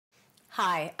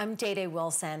Hi, I'm Day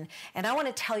Wilson, and I want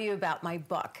to tell you about my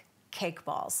book, Cake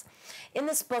Balls. In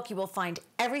this book, you will find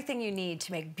everything you need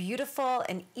to make beautiful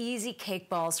and easy cake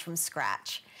balls from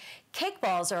scratch. Cake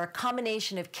balls are a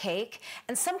combination of cake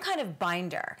and some kind of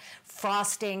binder,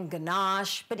 frosting,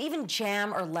 ganache, but even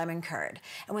jam or lemon curd.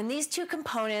 And when these two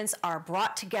components are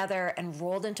brought together and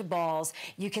rolled into balls,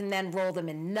 you can then roll them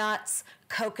in nuts,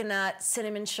 coconut,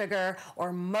 cinnamon sugar,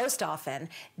 or most often,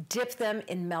 dip them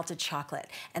in melted chocolate,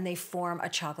 and they form a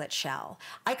chocolate shell.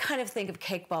 I kind of think of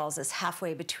cake balls as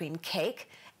halfway between cake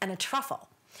and a truffle.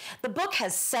 The book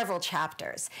has several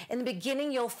chapters. In the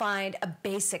beginning, you'll find a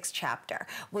basics chapter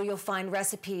where you'll find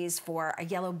recipes for a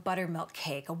yellow buttermilk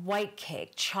cake, a white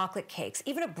cake, chocolate cakes,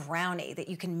 even a brownie that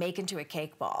you can make into a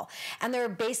cake ball. And there are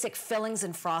basic fillings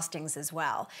and frostings as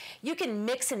well. You can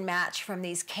mix and match from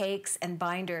these cakes and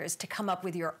binders to come up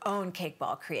with your own cake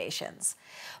ball creations.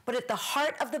 But at the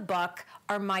heart of the book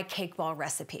are my cake ball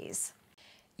recipes.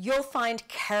 You'll find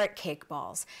carrot cake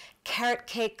balls, carrot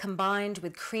cake combined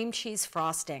with cream cheese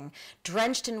frosting,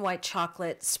 drenched in white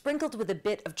chocolate, sprinkled with a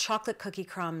bit of chocolate cookie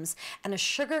crumbs, and a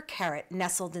sugar carrot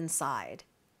nestled inside.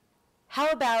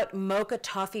 How about mocha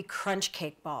toffee crunch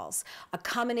cake balls, a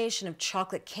combination of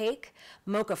chocolate cake,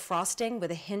 mocha frosting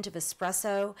with a hint of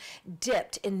espresso,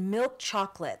 dipped in milk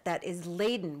chocolate that is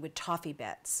laden with toffee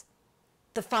bits.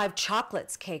 The Five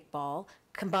Chocolates cake ball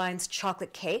combines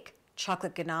chocolate cake,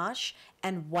 chocolate ganache,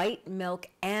 and white milk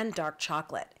and dark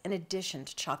chocolate, in addition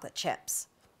to chocolate chips.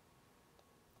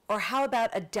 Or how about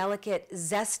a delicate,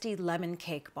 zesty lemon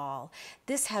cake ball?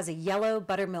 This has a yellow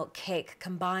buttermilk cake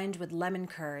combined with lemon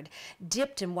curd,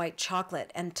 dipped in white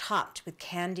chocolate and topped with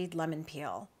candied lemon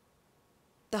peel.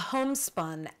 The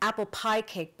homespun apple pie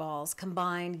cake balls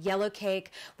combine yellow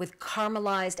cake with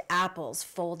caramelized apples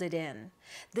folded in.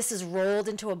 This is rolled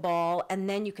into a ball, and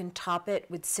then you can top it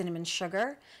with cinnamon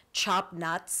sugar, chopped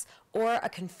nuts, or a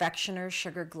confectioner's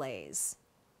sugar glaze.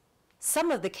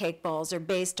 Some of the cake balls are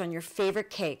based on your favorite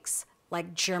cakes,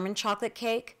 like German chocolate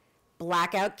cake,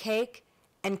 blackout cake,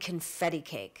 and confetti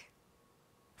cake.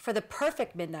 For the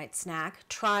perfect midnight snack,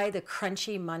 try the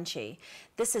Crunchy Munchie.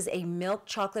 This is a milk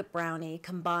chocolate brownie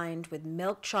combined with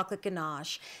milk chocolate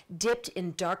ganache, dipped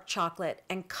in dark chocolate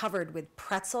and covered with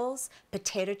pretzels,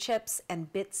 potato chips,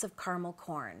 and bits of caramel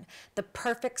corn. The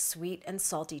perfect sweet and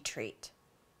salty treat.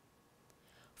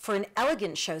 For an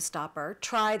elegant showstopper,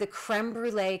 try the creme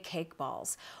brulee cake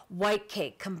balls. White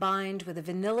cake combined with a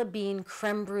vanilla bean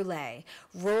creme brulee,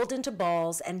 rolled into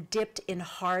balls and dipped in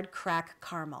hard crack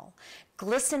caramel.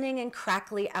 Glistening and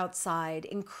crackly outside,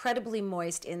 incredibly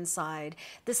moist inside,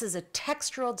 this is a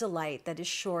textural delight that is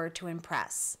sure to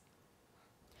impress.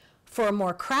 For a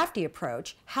more crafty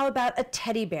approach, how about a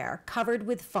teddy bear covered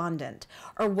with fondant,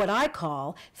 or what I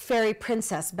call fairy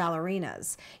princess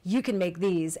ballerinas? You can make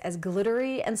these as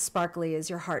glittery and sparkly as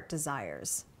your heart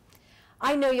desires.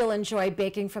 I know you'll enjoy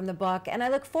baking from the book, and I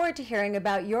look forward to hearing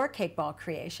about your cake ball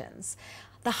creations.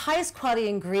 The highest quality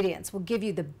ingredients will give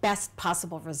you the best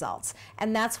possible results,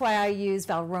 and that's why I use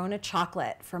Valrhona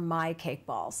chocolate for my cake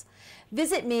balls.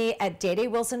 Visit me at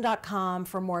daydaywilson.com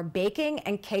for more baking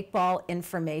and cake ball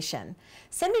information.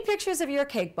 Send me pictures of your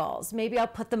cake balls. Maybe I'll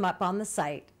put them up on the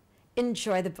site.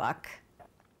 Enjoy the book.